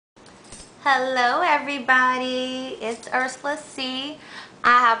Hello everybody, it's Ursula C.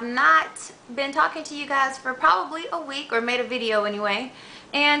 I have not been talking to you guys for probably a week, or made a video anyway,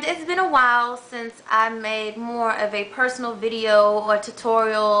 and it's been a while since I made more of a personal video or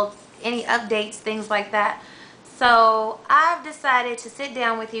tutorial, any updates, things like that. So I've decided to sit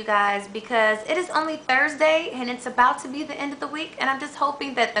down with you guys because it is only Thursday and it's about to be the end of the week, and I'm just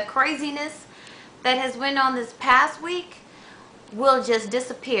hoping that the craziness that has went on this past week will just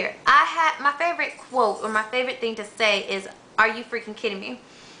disappear. I had my favorite quote, or my favorite thing to say is, "Are you freaking kidding me?"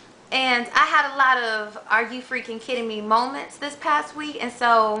 And I had a lot of "are you freaking kidding me" moments this past week, and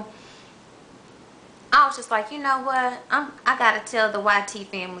so I was just like, you know what, I gotta tell the YT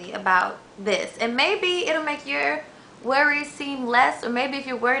family about this, and maybe it'll make your worries seem less, or maybe if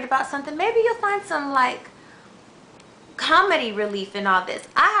you're worried about something, maybe you'll find some like comedy relief in all this.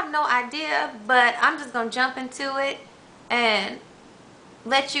 I have no idea, but I'm just gonna jump into it and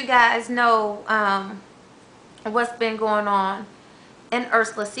let you guys know what's been going on in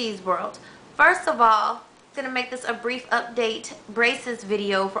Ursula C's world. First of all, I'm gonna make this a brief update braces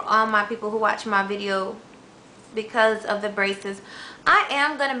video for all my people who watch my video because of the braces. I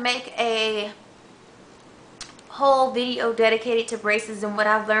am gonna make a whole video dedicated to braces and what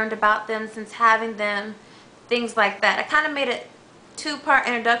I've learned about them since having them, things like that. I kind of made a two-part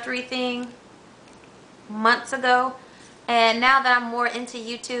introductory thing months ago, and now that I'm more into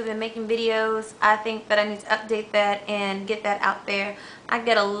YouTube and making videos, I think that I need to update that and get that out there. I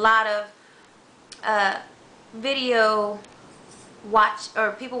get a lot of video watch,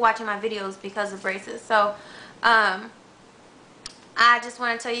 or people watching my videos because of braces. So I just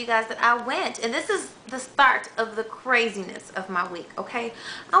want to tell you guys that I went, and this is the start of the craziness of my week, okay?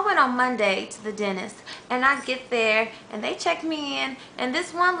 I went on Monday to the dentist, and I get there, and they check me in, and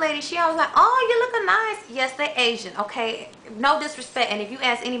this one lady, she always like, "Oh, you looking nice." Yes, they're Asian, okay? No disrespect, and if you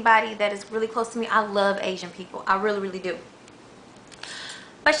ask anybody that is really close to me, I love Asian people. I really, really do.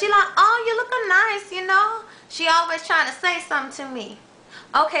 But she like, "Oh, you looking nice, you know?" She always trying to say something to me.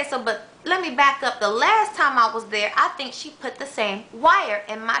 Okay, so but let me back up. The last time I was there, I think she put the same wire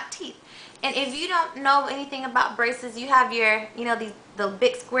in my teeth. And if you don't know anything about braces, you have your, you know, the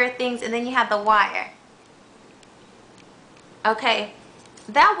big square things, and then you have the wire. Okay,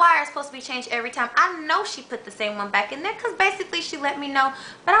 that wire is supposed to be changed every time. I know she put the same one back in there because basically she let me know.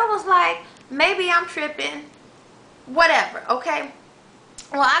 But I was like, maybe I'm tripping. Whatever, okay?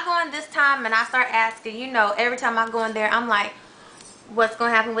 Well, I go in this time and I start asking, you know, every time I go in there, I'm like, what's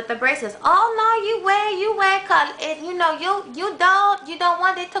gonna happen with the braces? "Oh no, you wait, cause it, you know, you don't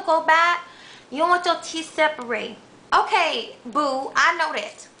want it to go back. You don't want your teeth separate." Okay, boo, I know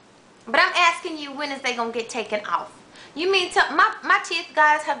that, but I'm asking you, when is they gonna get taken off? You mean my teeth,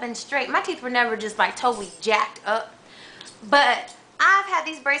 guys, have been straight. My teeth were never just like totally jacked up, but I've had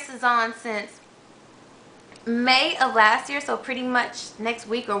these braces on since May of last year, so pretty much next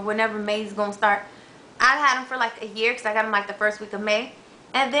week or whenever May's gonna start. I've had them for like a year because I got them like the first week of May.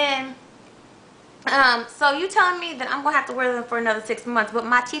 And then, so you telling me that I'm going to have to wear them for another 6 months, but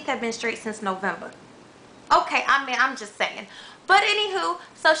my teeth have been straight since November. Okay, I mean, I'm just saying. But anywho,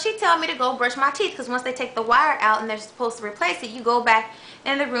 so she tell me to go brush my teeth because once they take the wire out and they're supposed to replace it, you go back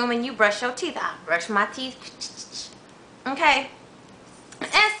in the room and you brush your teeth. I brush my teeth. Okay.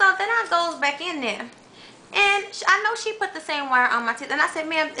 And so then I goes back in there. And I know she put the same wire on my teeth. And I said,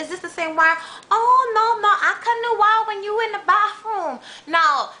 "Ma'am, is this the same wire?" "Oh, no, I cut a new wire when you in the bathroom."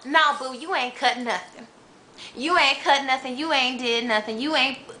 No, boo, you ain't cut nothing. You ain't cut nothing. You ain't did nothing. You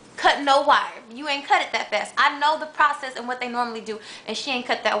ain't cut no wire. You ain't cut it that fast. I know the process and what they normally do, and she ain't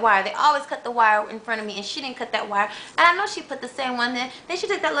cut that wire. They always cut the wire in front of me, and she didn't cut that wire. And I know she put the same one in. Then she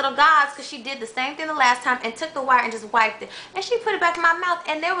took that little gauze, because she did the same thing the last time, and took the wire and just wiped it. And she put it back in my mouth,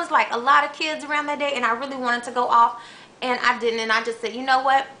 and there was like a lot of kids around that day, and I really wanted to go off, and I didn't. And I just said, you know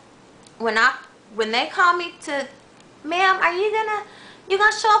what? When they call me to, "Ma'am, are you gonna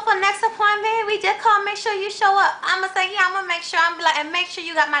show up for next appointment? We just call, make sure you show up." I'm gonna say, "Yeah, I'm gonna make sure." I'm like, "And make sure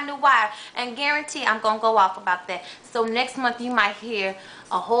you got my new wire," and guarantee I'm gonna go off about that. So next month you might hear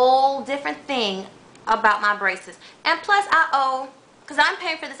a whole different thing about my braces. And plus I owe, because I'm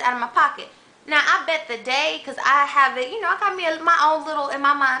paying for this out of my pocket. Now I bet the day, because I have it, you know, I got me my own little, in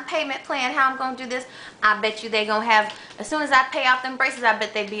my mind, payment plan, how I'm gonna do this. I bet you they gonna have, as soon as I pay off them braces, I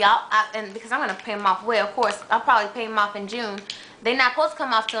bet they be out. And because I'm gonna pay them off, well, of course I'll probably pay them off in June. They're not supposed to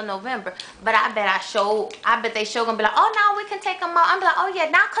come off till November, but I bet they show gonna be like, "Oh no, we can take them off." I'm like, "Oh yeah,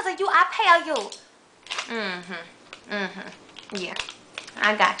 now because of you, I pay you." Yeah,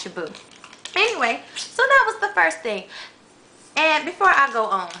 I got you, boo. Anyway, so that was the first thing. And before I go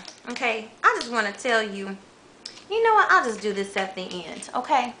on, okay, I just want to tell you, You know what? I'll just do this at the end,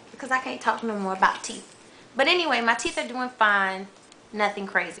 okay? Because I can't talk no more about teeth. But anyway, my teeth are doing fine. Nothing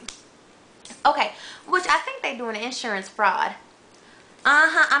crazy. Okay, which I think they're doing insurance fraud.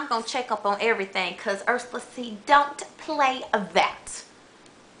 I'm going to check up on everything because Ursula C. don't play that.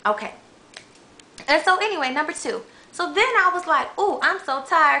 Okay. And so anyway, number 2. So then I was like, oh, I'm so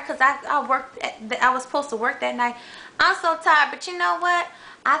tired because I was supposed to work that night. I'm so tired, but you know what?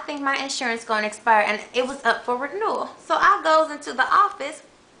 I think my insurance going to expire, and it was up for renewal. So I goes into the office.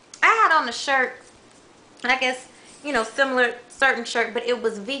 I had on a shirt, I guess, you know, similar certain shirt, but it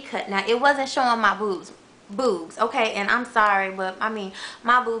was V-cut. Now, it wasn't showing my boobs, okay? And I'm sorry, but I mean,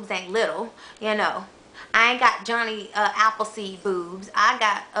 my boobs ain't little, you know. I ain't got Johnny Appleseed boobs. I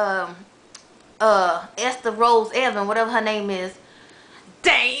got Esther Rose Evan, whatever her name is.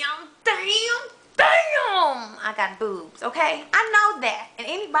 Damn. I got boobs, okay? I know that. And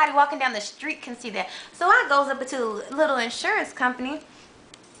anybody walking down the street can see that. So I goes up into a little insurance company.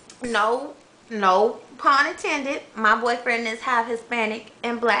 No pun intended. My boyfriend is half Hispanic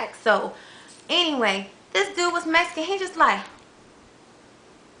and black. So anyway, this dude was Mexican. He just like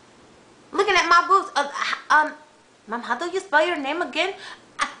looking at my boobs. Mom, how do you spell your name again?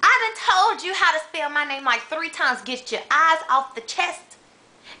 I done told you how to spell my name like 3 times. Get your eyes off the chest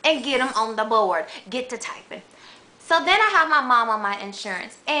and get them on the board. Get to typing. So then I have my mom on my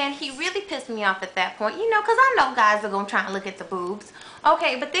insurance, and he really pissed me off at that point, you know, because I know guys are going to try and look at the boobs.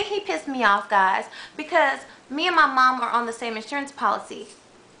 Okay, but then he pissed me off, guys, because me and my mom are on the same insurance policy.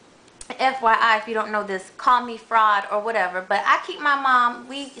 FYI, if you don't know this, call me fraud or whatever, but I keep my mom,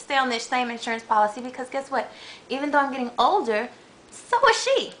 we stay on this same insurance policy because guess what? Even though I'm getting older, so is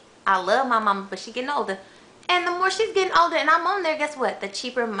she. I love my mama, but she's getting older. And the more she's getting older and I'm on there, guess what? The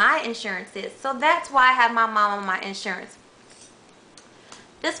cheaper my insurance is. So that's why I have my mom on my insurance.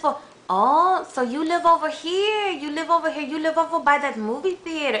 This for, oh, so you live over here. You live over here. You live over by that movie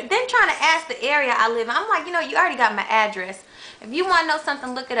theater. Then trying to ask the area I live in. I'm like, you know, you already got my address. If you want to know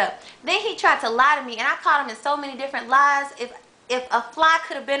something, look it up. Then he tried to lie to me, and I caught him in so many different lies. If a fly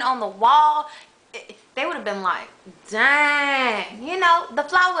could have been on the wall, they would have been like, dang. You know, the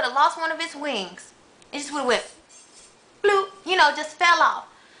fly would have lost one of its wings. It just would have went, bloop, you know, just fell off.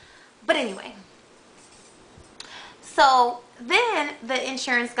 But anyway. So then the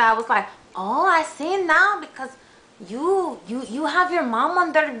insurance guy was like, oh, I see now because you have your mom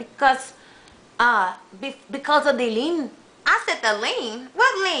on there because of the lien. I said the lien?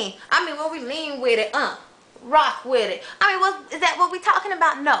 What lien? I mean, when we lean with it, rock with it. I mean, is that what we talking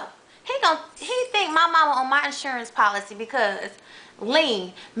about? No. He think my mama on my insurance policy because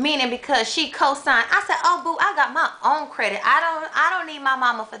lien, meaning because she co-signed. I said, oh boo, I got my own credit. I don't need my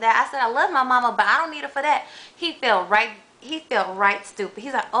mama for that. I said, I love my mama, but I don't need her for that. He felt right stupid.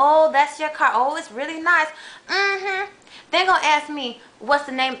 He's like, oh, that's your car. Oh, it's really nice. Then gonna ask me what's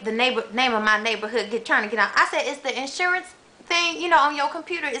the name of my neighborhood trying to get out. I said, it's the insurance thing, you know, on your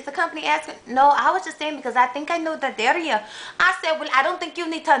computer. Is the company asking? No, I was just saying because I think I know that area. I said, well, I don't think you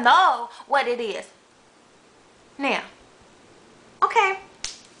need to know what it is. Now, okay.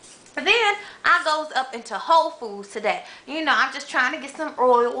 But then I goes up into Whole Foods today. You know, I'm just trying to get some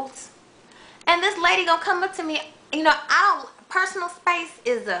oils. And this lady gonna come up to me. You know, personal space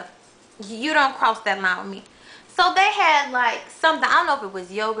is you don't cross that line with me. So they had like something, I don't know if it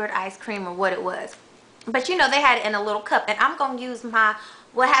was yogurt, ice cream, or what it was. But you know, they had it in a little cup. And I'm going to use my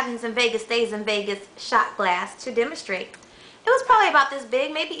What Happens in Vegas Stays in Vegas shot glass to demonstrate. It was probably about this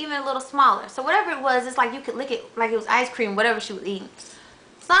big, maybe even a little smaller. So whatever it was, it's like you could lick it like it was ice cream, whatever she was eating.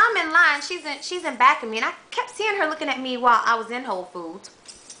 So I'm in line. She's in back of me. And I kept seeing her looking at me while I was in Whole Foods.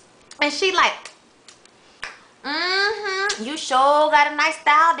 And she like, you sure got a nice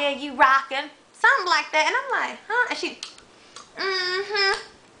style there, you rocking. Something like that. And I'm like, huh? And she,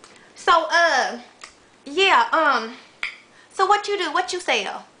 So, yeah, so what you do? What you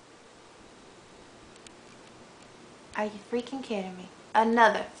sell? Are you freaking kidding me?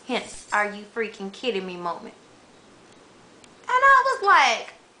 Another hint, are you freaking kidding me moment. And I was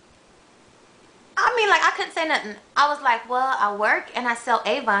like, I mean, like, I couldn't say nothing. I was like, well, I work and I sell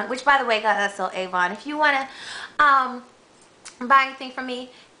Avon, which, by the way, guys, I sell Avon. If you want to buy anything from me,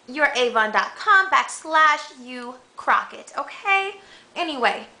 you're avon.com/you Crockett, okay?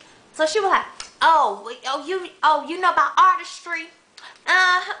 Anyway, so she was like, you know about artistry?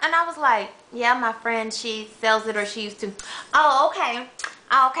 And I was like, yeah, my friend, she sells it, or she used to. Oh, okay. Okay.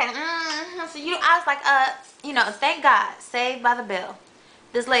 So I was like, you know, thank God, saved by the bell.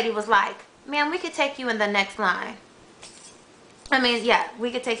 This lady was like, man, we could take you in the next line. I mean, yeah,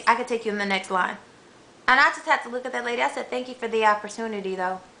 I could take you in the next line. And I just had to look at that lady. I said, thank you for the opportunity,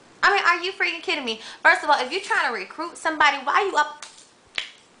 though. I mean, are you freaking kidding me? First of all, if you're trying to recruit somebody, why you up?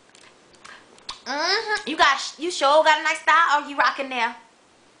 You sure got a nice style, or you rocking there?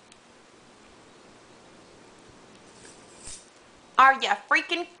 Are you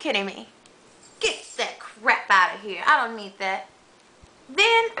freaking kidding me? Get that crap out of here. I don't need that.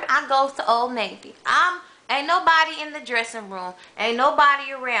 Then I goes to Old Navy. Ain't nobody in the dressing room. Ain't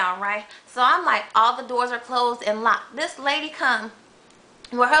nobody around, right? So I'm like, all the doors are closed and locked. This lady come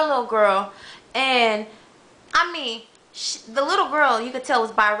with her little girl, and I mean, the little girl, you could tell,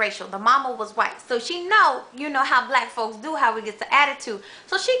 was biracial. The mama was white. So she you know how black folks do, how we get the attitude.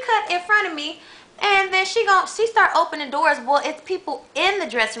 So she cut in front of me, and then she start opening doors. Well, it's people in the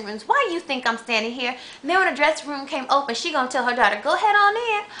dressing rooms. Why you think I'm standing here? And then when the dressing room came open, she gonna tell her daughter, go ahead on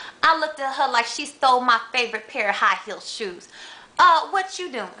in. I looked at her like she stole my favorite pair of high heel shoes. What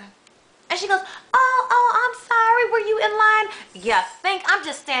you doing? And she goes, I'm sorry, were you in line? Yeah, think I'm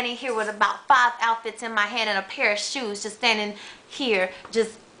just standing here with about 5 outfits in my hand and a pair of shoes, just standing here,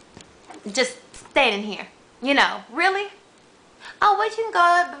 just standing here. You know, really? Oh, well, you can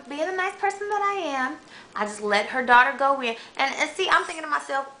go, being the nice person that I am. I just let her daughter go in. And see, I'm thinking to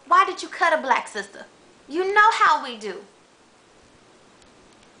myself, why did you cut a black sister? You know how we do.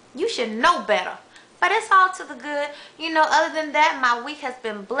 You should know better. But it's all to the good. You know, other than that, my week has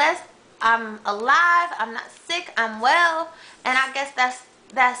been blessed. I'm alive. I'm not sick. I'm well. And I guess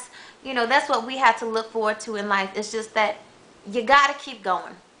that's you know, that's what we have to look forward to in life. It's just that you got to keep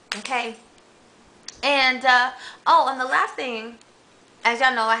going. Okay? And, and the last thing, as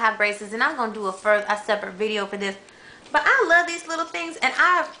y'all know, I have braces, and I'm going to do a separate video for this. But I love these little things, and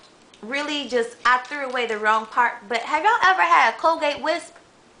I threw away the wrong part. But have y'all ever had a Colgate Wisp?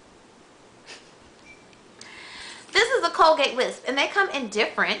 This is a Colgate Wisp, and they come in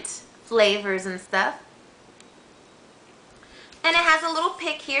different flavors and stuff. And it has a little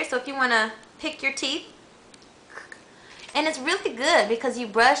pick here, so if you want to pick your teeth. And it's really good because you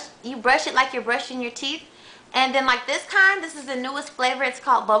brush it like you're brushing your teeth. And then like this is the newest flavor. It's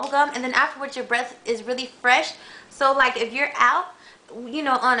called bubblegum. And then afterwards your breath is really fresh. So like if you're out, you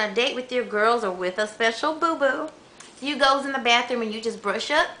know, on a date with your girls or with a special boo-boo, you goes in the bathroom and you just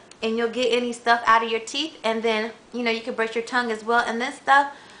brush up and you'll get any stuff out of your teeth. And then, you know, you can brush your tongue as well. And this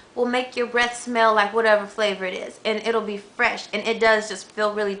stuff will make your breath smell like whatever flavor it is, and it'll be fresh, and it does just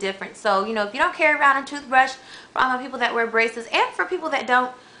feel really different. So, you know, if you don't carry around a toothbrush, for all my people that wear braces, and for people that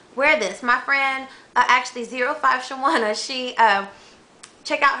don't wear this, my friend, actually 05 Shawana, she,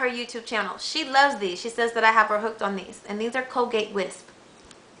 check out her YouTube channel. She loves these. She says that I have her hooked on these, and these are Colgate Wisp.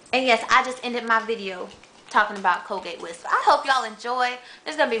 And yes, I just ended my video talking about Colgate Wisp. I hope y'all enjoy.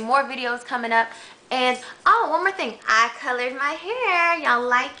 There's gonna be more videos coming up. And oh, one more thing, I colored my hair. Y'all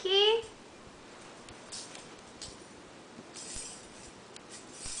like it?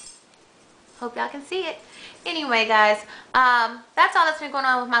 Hope y'all can see it. Anyway, guys, that's all that's been going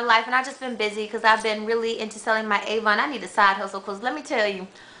on with my life, and I've just been busy because I've been really into selling my Avon. I need a side hustle because let me tell you,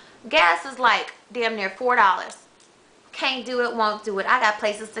 gas is like damn near $4. Can't do it, won't do it. I got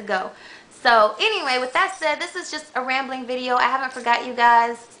places to go. So anyway, with that said, this is just a rambling video. I haven't forgot you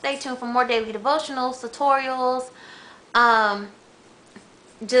guys. Stay tuned for more daily devotionals, tutorials,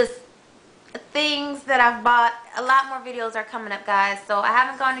 just things that I've bought. A lot more videos are coming up, guys. So I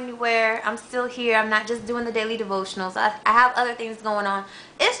haven't gone anywhere. I'm still here. I'm not just doing the daily devotionals. I have other things going on.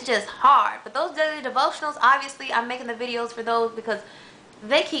 It's just hard. But those daily devotionals, obviously, I'm making the videos for those because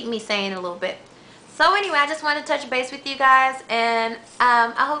they keep me sane a little bit. So anyway, I just wanted to touch base with you guys, and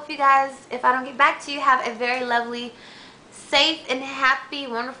I hope you guys, if I don't get back to you, have a very lovely, safe, and happy,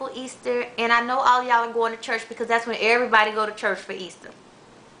 wonderful Easter. And I know all y'all are going to church because that's when everybody go to church for Easter.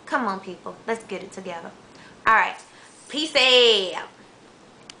 Come on, people. Let's get it together. All right. Peace out.